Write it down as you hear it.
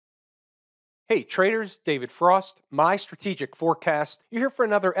Hey traders, David Frost, my strategic forecast. You're here for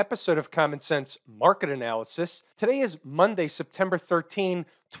another episode of Common Sense Market Analysis. Today is Monday, September 13,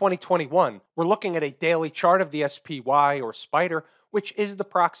 2021. We're looking at a daily chart of the SPY or Spider, which is the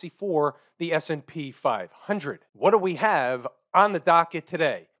proxy for the S&P 500. What do we have on the docket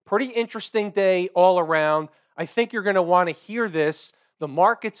today? Pretty interesting day all around. I think you're going to want to hear this. The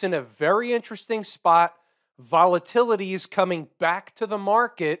market's in a very interesting spot. Volatility is coming back to the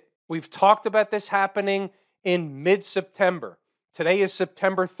market. We've talked about this happening in mid-September. Today is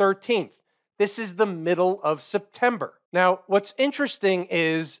September 13th. This is the middle of September. Now, what's interesting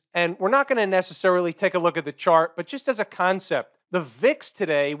is, and we're not going to necessarily take a look at the chart, but just as a concept, the VIX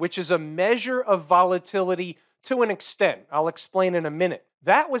today, which is a measure of volatility to an extent, I'll explain in a minute,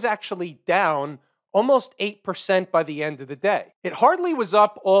 that was actually down almost 8% by the end of the day. It hardly was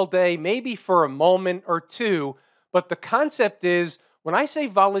up all day, maybe for a moment or two, but the concept is, when I say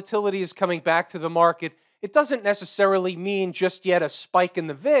volatility is coming back to the market, it doesn't necessarily mean just yet a spike in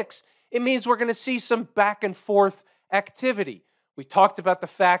the VIX. It means we're going to see some back and forth activity. We talked about the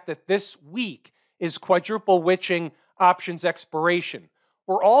fact that this week is quadruple witching options expiration.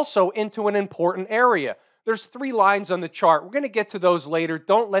 We're also into an important area. There's 3 lines on the chart. We're going to get to those later.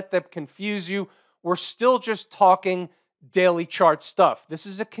 Don't let them confuse you. We're still just talking daily chart stuff. This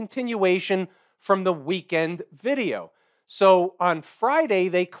is a continuation from the weekend video. So on Friday,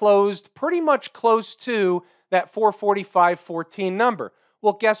 they closed pretty much close to that 445.14 number.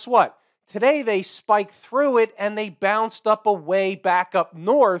 Well, guess what? Today, they spiked through it and they bounced up away back up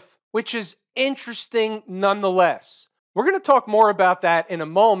north, which is interesting nonetheless. We're going to talk more about that in a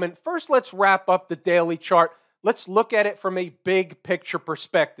moment. First, let's wrap up the daily chart. Let's look at it from a big picture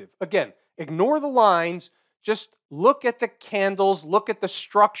perspective. Again, ignore the lines. Just look at the candles. Look at the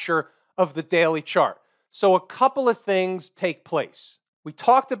structure of the daily chart. So a couple of things take place. We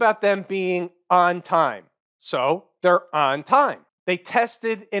talked about them being on time. So they're on time. They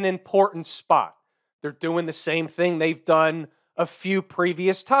tested an important spot. They're doing the same thing they've done a few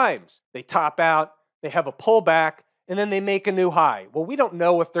previous times. They top out, they have a pullback, and then they make a new high. Well, we don't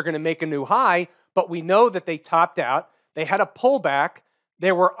know if they're going to make a new high, but we know that they topped out. They had a pullback.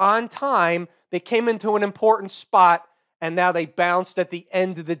 They were on time. They came into an important spot, and now they bounced at the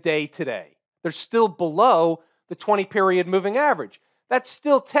end of the day today. They're still below the 20-period moving average. That's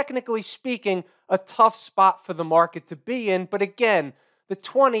still, technically speaking, a tough spot for the market to be in. But again, the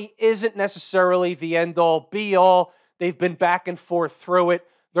 20 isn't necessarily the end-all, be-all. They've been back and forth through it.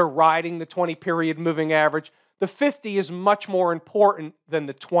 They're riding the 20-period moving average. The 50 is much more important than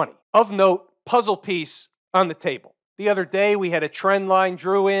the 20. Of note, puzzle piece on the table. The other day, we had a trend line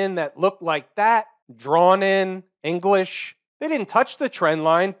drew in that looked like that, drawn in, English. They didn't touch the trend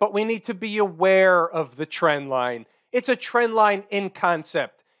line, but we need to be aware of the trend line. It's a trend line in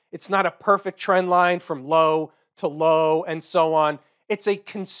concept. It's not a perfect trend line from low to low and so on. It's a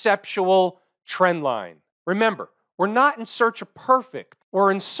conceptual trend line. Remember, we're not in search of perfect. We're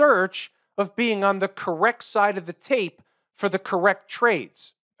in search of being on the correct side of the tape for the correct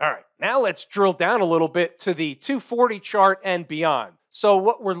trades. All right, now let's drill down a little bit to the 240 chart and beyond. So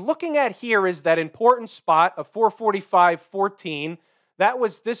what we're looking at here is that important spot of 445.14. That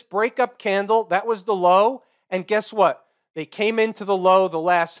was this breakup candle. That was the low. And guess what? They came into the low the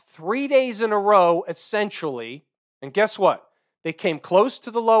last 3 days in a row, essentially. And guess what? They came close to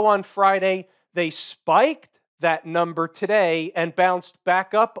the low on Friday. They spiked that number today and bounced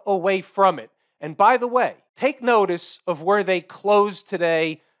back up away from it. And by the way, take notice of where they closed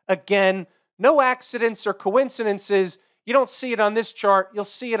today. Again, no accidents or coincidences. You don't see it on this chart. You'll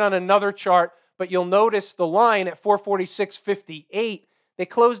see it on another chart, but you'll notice the line at 446.58. They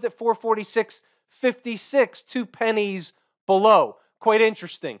closed at 446.56, 2 pennies below. Quite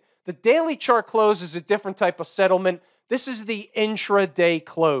interesting. The daily chart close is a different type of settlement. This is the intraday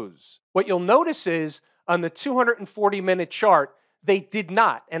close. What you'll notice is on the 240-minute chart, they did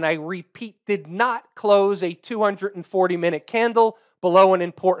not, and I repeat, did not close a 240-minute candle below an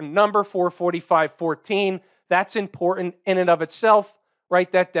important number, 445.14. That's important in and of itself.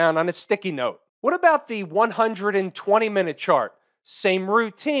 Write that down on a sticky note. What about the 120-minute chart? Same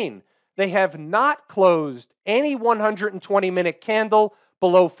routine. They have not closed any 120-minute candle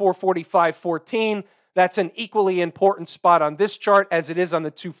below 445.14. That's an equally important spot on this chart as it is on the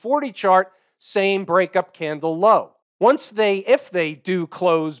 240 chart. Same breakup candle low. If they do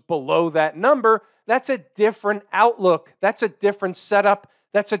close below that number, that's a different outlook. That's a different setup.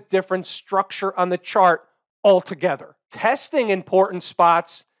 That's a different structure on the chart altogether. Testing important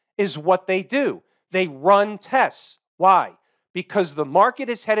spots is what they do. They run tests. Why? Because the market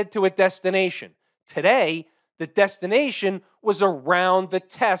is headed to a destination. Today, The destination was around the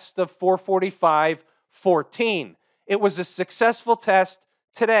test of 445.14. It was a successful test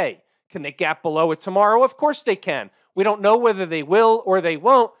today. Can they gap below it tomorrow? Of course they can. We don't know whether they will or they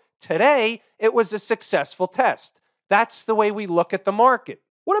won't. Today, it was a successful test. That's the way we look at the market.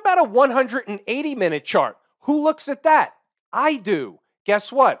 What about a 180-minute chart? Who looks at that? I do.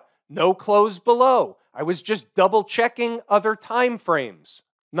 Guess what? No close below. I was just double checking other time frames.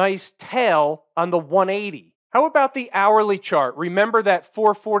 Nice tail on the 180. How about the hourly chart? Remember that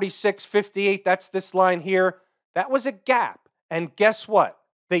 446.58, that's this line here? That was a gap. And guess what?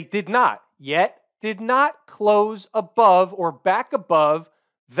 They did not close above or back above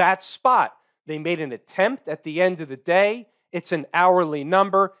that spot. They made an attempt at the end of the day. It's an hourly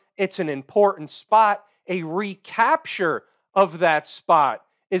number. It's an important spot. A recapture of that spot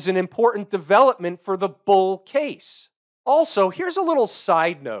is an important development for the bull case. Also, here's a little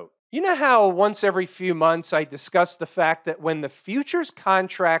side note. You know how once every few months I discuss the fact that when the futures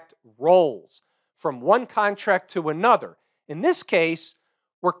contract rolls from one contract to another, in this case,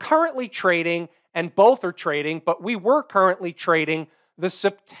 we're currently trading, and both are trading, but we were currently trading the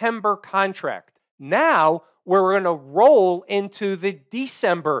September contract. Now, we're going to roll into the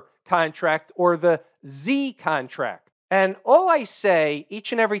December contract or the Z contract. And all I say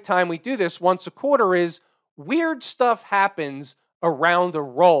each and every time we do this once a quarter is weird stuff happens around a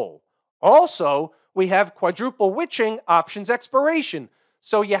roll. Also, we have quadruple witching options expiration.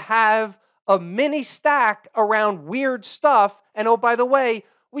 So you have a mini stack around weird stuff. And oh, by the way,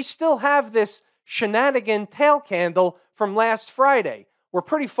 we still have this shenanigan tail candle from last Friday. We're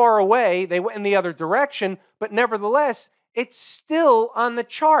pretty far away. They went in the other direction, but nevertheless, it's still on the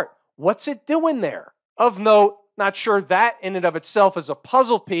chart. What's it doing there? Of note, not sure that in and of itself is a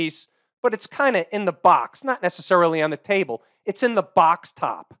puzzle piece, but it's kind of in the box, not necessarily on the table. It's in the box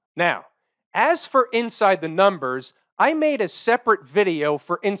top. Now, as for Inside the Numbers, I made a separate video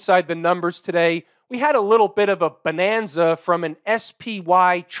for Inside the Numbers today. We had a little bit of a bonanza from an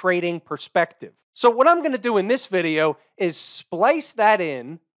SPY trading perspective. So what I'm going to do in this video is splice that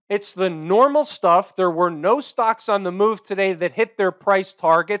in. It's the normal stuff. There were no stocks on the move today that hit their price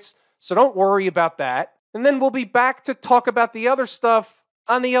targets, so don't worry about that. And then we'll be back to talk about the other stuff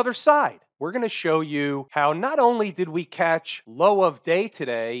on the other side. We're going to show you how not only did we catch low of day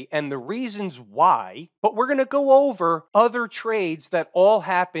today and the reasons why, but we're going to go over other trades that all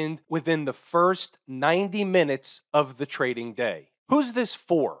happened within the first 90 minutes of the trading day. Who's this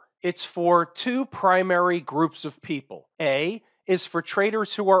for? It's for two primary groups of people. A is for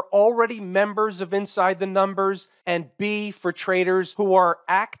traders who are already members of Inside the Numbers, and B for traders who are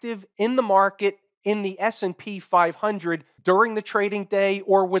active in the market in the S&P 500 during the trading day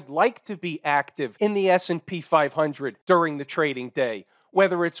or would like to be active in the S&P 500 during the trading day,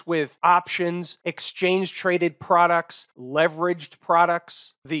 whether it's with options, exchange-traded products, leveraged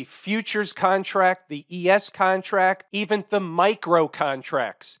products, the futures contract, the ES contract, even the micro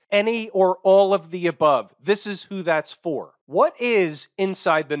contracts, any or all of the above. This is who that's for. What is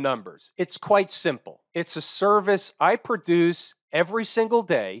Inside the Numbers? It's quite simple. It's a service I produce every single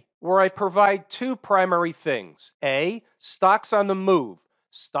day where I provide two primary things. A, stocks on the move.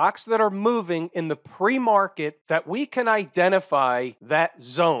 Stocks that are moving in the pre-market that we can identify that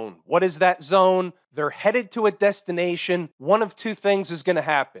zone. What is that zone? They're headed to a destination. One of two things is going to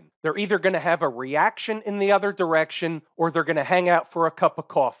happen. They're either going to have a reaction in the other direction or they're going to hang out for a cup of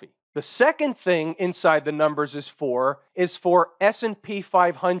coffee. The second thing Inside the Numbers is for S&P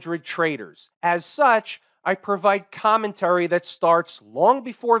 500 traders. As such, I provide commentary that starts long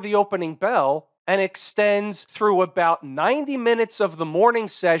before the opening bell and extends through about 90 minutes of the morning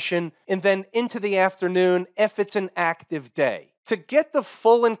session and then into the afternoon if it's an active day. To get the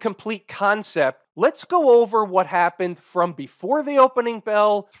full and complete concept, let's go over what happened from before the opening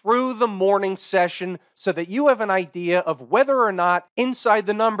bell through the morning session so that you have an idea of whether or not Inside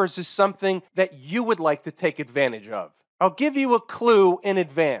the Numbers is something that you would like to take advantage of. I'll give you a clue in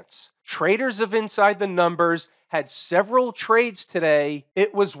advance. Traders of Inside the Numbers had several trades today.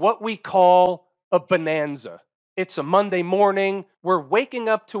 It was what we call a bonanza. It's a Monday morning. We're waking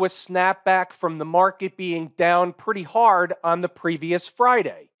up to a snapback from the market being down pretty hard on the previous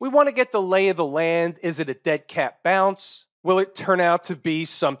Friday. We want to get the lay of the land. Is it a dead cat bounce? Will it turn out to be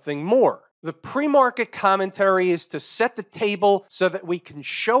something more? The pre-market commentary is to set the table so that we can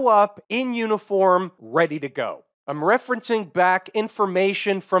show up in uniform, ready to go. I'm referencing back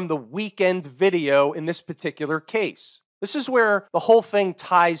information from the weekend video in this particular case. This is where the whole thing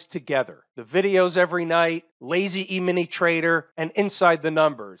ties together. The videos every night, Lazy E-mini Trader, and Inside the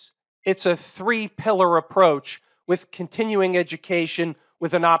Numbers. It's a three-pillar approach with continuing education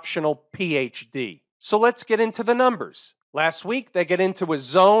with an optional PhD. So let's get into the numbers. Last week, they get into a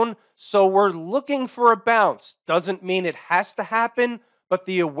zone, so we're looking for a bounce. Doesn't mean it has to happen, but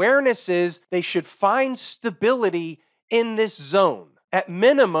the awareness is they should find stability in this zone, at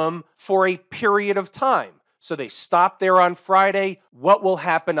minimum for a period of time. So they stop there on Friday. What will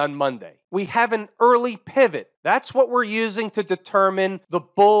happen on Monday? We have an early pivot. That's what we're using to determine the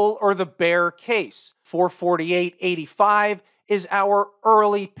bull or the bear case. 448.85 is our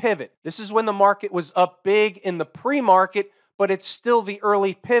early pivot. This is when the market was up big in the pre-market, but it's still the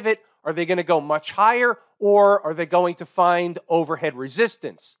early pivot. Are they going to go much higher, or are they going to find overhead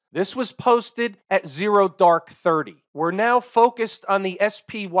resistance? This was posted at 0 dark 30. We're now focused on the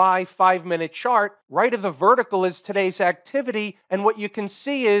SPY 5-minute chart. Right of the vertical is today's activity, and what you can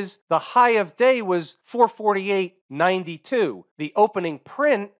see is the high of day was 448.92. The opening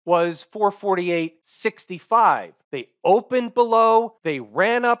print was 448.65. They opened below, they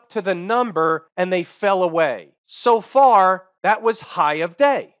ran up to the number, and they fell away. So far, that was high of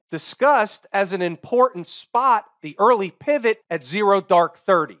day. Discussed as an important spot, the early pivot at 0 dark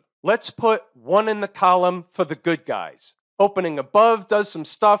 30. Let's put 1 in the column for the good guys. Opening above does some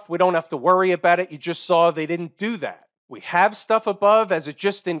stuff. We don't have to worry about it. You just saw they didn't do that. We have stuff above as a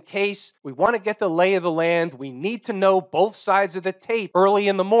just in case. We want to get the lay of the land. We need to know both sides of the tape early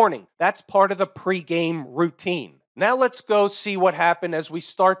in the morning. That's part of the pregame routine. Now let's go see what happened as we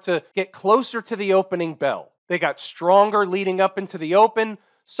start to get closer to the opening bell. They got stronger leading up into the open.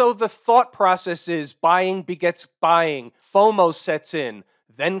 So the thought process is buying begets buying. FOMO sets in.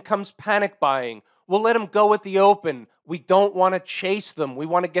 Then comes panic buying. We'll let them go at the open. We don't want to chase them. We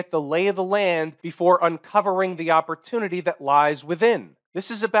want to get the lay of the land before uncovering the opportunity that lies within.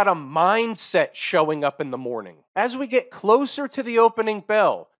 This is about a mindset showing up in the morning. As we get closer to the opening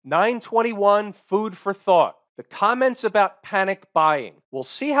bell, 9:21, food for thought. The comments about panic buying. We'll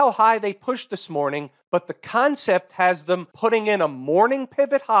see how high they pushed this morning, but the concept has them putting in a morning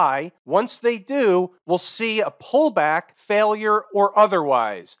pivot high. Once they do, we'll see a pullback, failure, or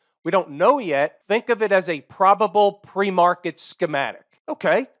otherwise. We don't know yet. Think of it as a probable pre-market schematic.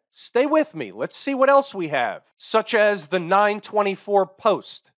 Okay, stay with me. Let's see what else we have, such as the 924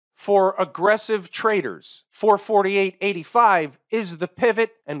 post. For aggressive traders, 448.85 is the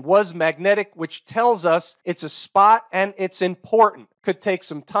pivot and was magnetic, which tells us it's a spot and it's important. Could take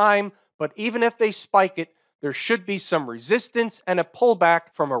some time, but even if they spike it, there should be some resistance and a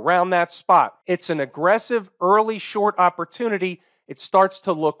pullback from around that spot. It's an aggressive early short opportunity. It starts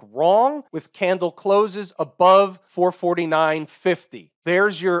to look wrong with candle closes above 449.50.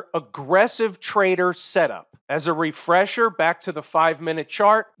 There's your aggressive trader setup. As a refresher, back to the 5-minute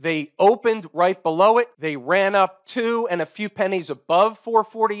chart, they opened right below it. They ran up 2 and a few pennies above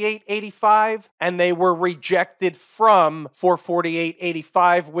 448.85, and they were rejected from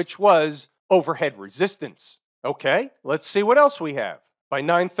 448.85, which was overhead resistance. Okay, let's see what else we have. By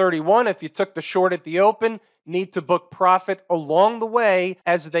 9:31, if you took the short at the open, need to book profit along the way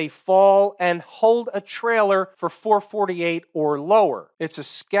as they fall and hold a trailer for 448 or lower. It's a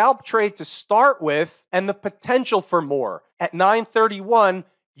scalp trade to start with and the potential for more. At 9:31,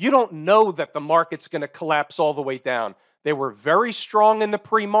 you don't know that the market's going to collapse all the way down. They were very strong in the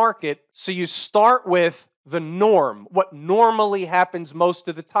pre-market, so you start with the norm, what normally happens most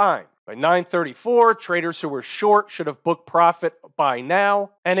of the time. By 9:34, traders who were short should have booked profit by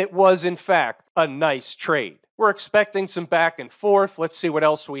now, and it was, in fact, a nice trade. We're expecting some back and forth. Let's see what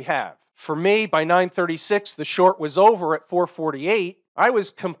else we have. For me, by 9:36, the short was over at 448. I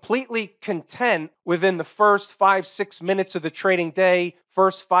was completely content within the first 5-6 minutes of the trading day,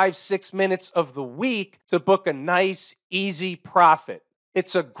 first 5-6 minutes of the week to book a nice, easy profit.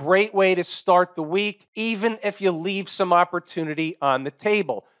 It's a great way to start the week, even if you leave some opportunity on the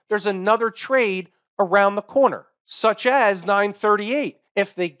table. There's another trade around the corner, such as 9:38.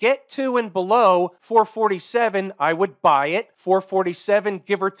 If they get to and below 447, I would buy it. 447,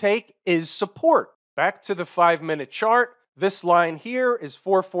 give or take, is support. Back to the 5-minute chart. This line here is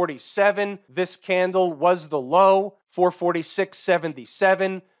 447. This candle was the low,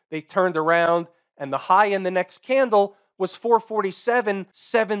 446.77. They turned around, and the high in the next candle was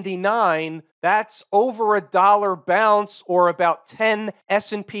 447.79. That's over $1 bounce or about 10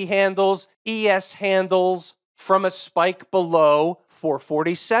 S&P handles, ES handles from a spike below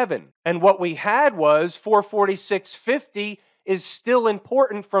 447. And what we had was 446.50 is still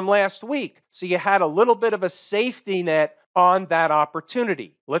important from last week. So you had a little bit of a safety net on that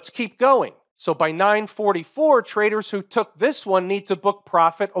opportunity. Let's keep going. So by 9:44, traders who took this one need to book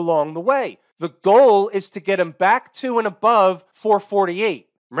profit along the way. The goal is to get them back to and above 448.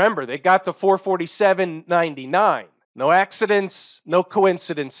 Remember, they got to 447.99. No accidents, no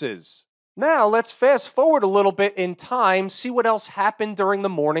coincidences. Now let's fast forward a little bit in time, see what else happened during the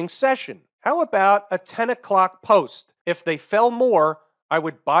morning session. How about a 10 o'clock post? If they fell more, I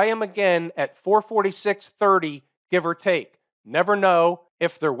would buy them again at 446.30, give or take. Never know.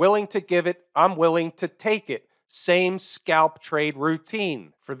 If they're willing to give it, I'm willing to take it. Same scalp trade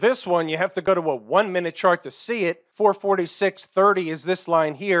routine. For this one, you have to go to a 1 minute chart to see it. 446.30 is this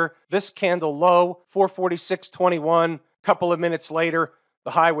line here. This candle low, 446.21. Couple of minutes later,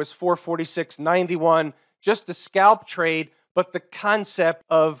 the high was 446.91. Just a scalp trade, but the concept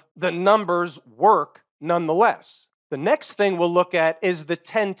of the numbers work nonetheless. The next thing we'll look at is the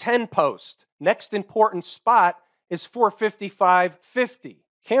 10-10 post. Next important spot is 455.50.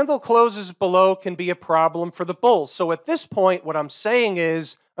 Candle closes below can be a problem for the bulls. So at this point, what I'm saying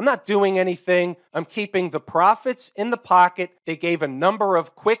is I'm not doing anything. I'm keeping the profits in the pocket. They gave a number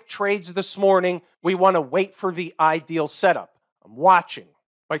of quick trades this morning. We want to wait for the ideal setup. I'm watching.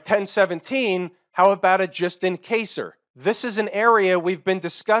 By 10:17, how about a just-in-caser? This is an area we've been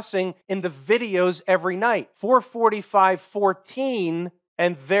discussing in the videos every night. 445.14,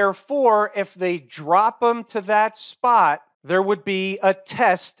 and therefore, if they drop them to that spot, there would be a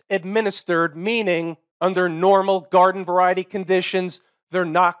test administered, meaning under normal garden variety conditions, they're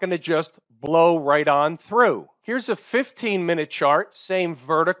not going to just blow right on through. Here's a 15-minute chart, same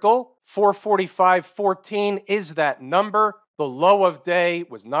vertical. 445.14 is that number. The low of day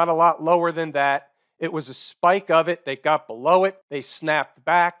was not a lot lower than that. It was a spike of it. They got below it. They snapped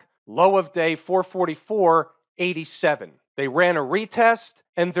back. Low of day, 444.87. They ran a retest,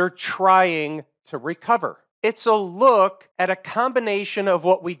 and they're trying to recover. It's a look at a combination of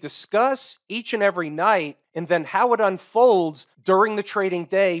what we discuss each and every night and then how it unfolds during the trading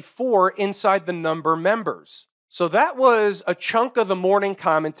day for Inside the Number members. So that was a chunk of the morning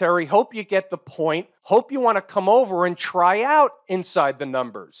commentary. Hope you get the point. Hope you want to come over and try out Inside the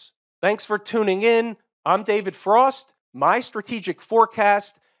Numbers. Thanks for tuning in. I'm David Frost, my strategic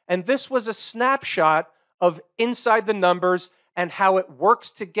forecast, and this was a snapshot of Inside the Numbers and how it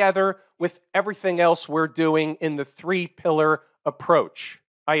works together with everything else we're doing in the three-pillar approach.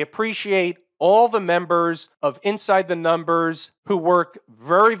 I appreciate all the members of Inside the Numbers who work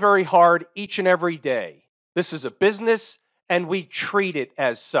very, very hard each and every day. This is a business, and we treat it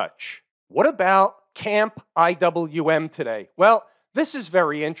as such. What about Camp IWM today? Well, this is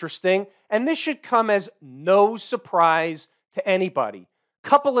very interesting, and this should come as no surprise to anybody.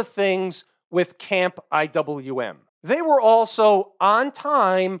 Couple of things with Camp IWM. They were also on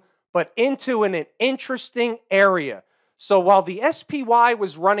time, but into an interesting area. So while the SPY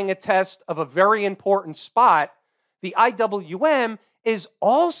was running a test of a very important spot, the IWM is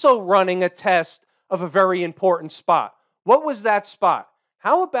also running a test of a very important spot. What was that spot?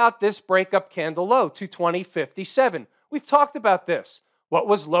 How about this breakup candle low, 220.57? We've talked about this. What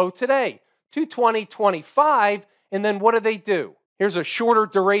was low today? 220.25, and then what do? Here's a shorter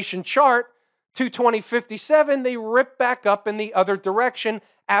duration chart. 220.57, they rip back up in the other direction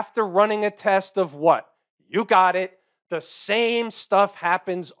after running a test of what? You got it. The same stuff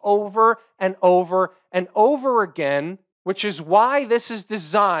happens over and over and over again, which is why this is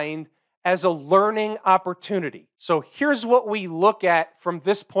designed as a learning opportunity. So here's what we look at from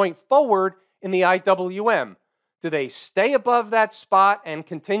this point forward in the IWM. Do they stay above that spot and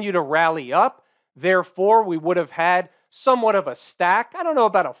continue to rally up? Therefore, we would have had somewhat of a stack. I don't know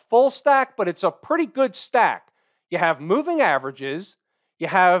about a full stack, but it's a pretty good stack. You have moving averages, you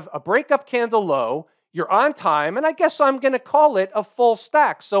have a breakup candle low, you're on time, and I guess I'm going to call it a full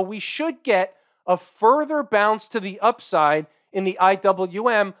stack. So we should get a further bounce to the upside in the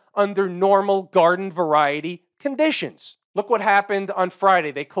IWM under normal garden variety conditions. Look what happened on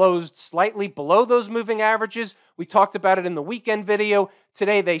Friday. They closed slightly below those moving averages. We talked about it in the weekend video.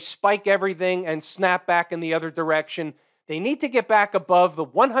 Today they spike everything and snap back in the other direction. They need to get back above the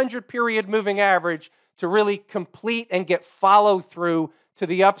 100-period moving average to really complete and get follow through to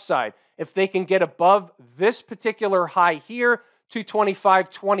the upside. If they can get above this particular high here,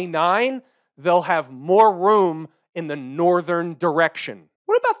 225.29, they'll have more room in the northern direction.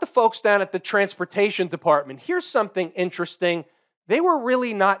 What about the folks down at the transportation department? Here's something interesting. They were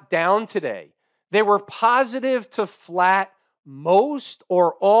really not down today. They were positive to flat most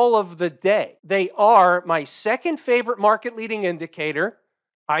or all of the day. They are my second favorite market leading indicator.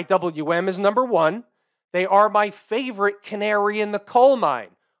 IWM is number one. They are my favorite canary in the coal mine.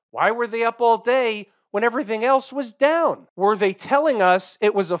 Why were they up all day when everything else was down? Were they telling us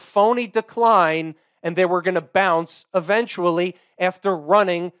it was a phony decline and they were going to bounce eventually after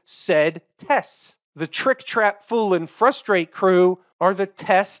running said tests? The trick, trap, fool, and frustrate crew are the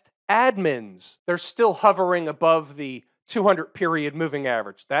test admins. They're still hovering above the 200 period moving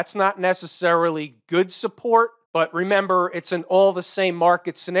average. That's not necessarily good support, but remember, it's an all the same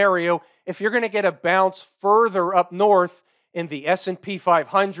market scenario. If you're going to get a bounce further up north in the S&P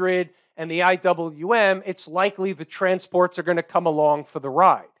 500 and the IWM, it's likely the transports are going to come along for the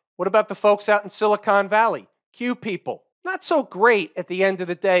ride. What about the folks out in Silicon Valley? Q people. Not so great at the end of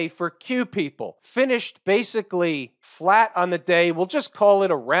the day for Q people. Finished basically flat on the day. We'll just call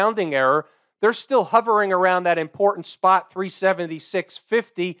it a rounding error. They're still hovering around that important spot,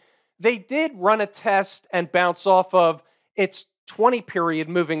 376.50. They did run a test and bounce off of its 20-period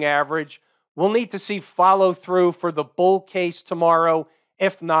moving average. We'll need to see follow through for the bull case tomorrow.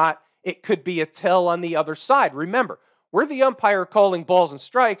 If not, it could be a tell on the other side. Remember, we're the umpire calling balls and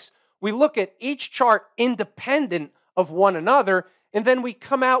strikes. We look at each chart independent of one another, and then we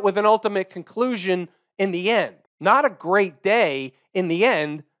come out with an ultimate conclusion in the end. Not a great day in the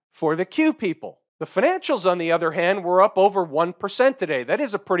end for the Q people. The financials, on the other hand, were up over 1% today. That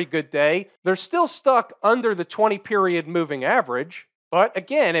is a pretty good day. They're still stuck under the 20-period moving average. But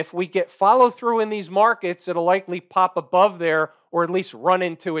again, if we get follow through in these markets, it'll likely pop above there or at least run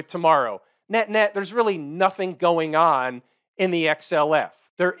into it tomorrow. Net, there's really nothing going on in the XLF.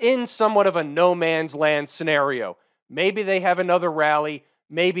 They're in somewhat of a no man's land scenario. Maybe they have another rally,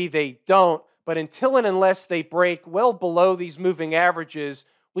 maybe they don't, but until and unless they break well below these moving averages,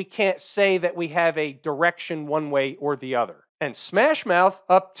 we can't say that we have a direction one way or the other. And Smashmouth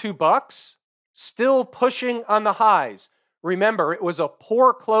up $2, still pushing on the highs. Remember, it was a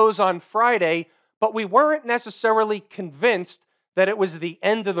poor close on Friday, but we weren't necessarily convinced that it was the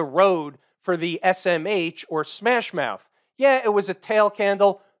end of the road for the SMH or Smashmouth. Yeah, it was a tail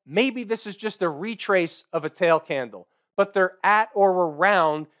candle. Maybe this is just a retrace of a tail candle, but they're at or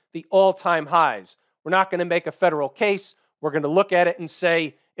around the all-time highs. We're not going to make a federal case. We're going to look at it and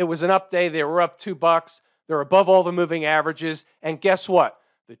say it was an up day. They were up $2. They're above all the moving averages. And guess what?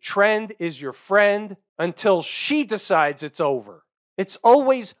 The trend is your friend until she decides it's over. It's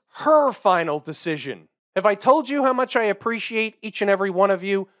always her final decision. Have I told you how much I appreciate each and every one of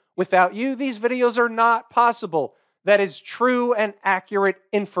you? Without you, these videos are not possible. That is true and accurate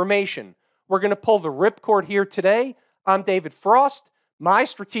information. We're going to pull the ripcord here today. I'm David Frost, my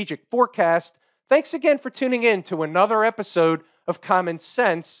strategic forecast. Thanks again for tuning in to another episode of Common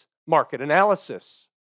Sense Market Analysis.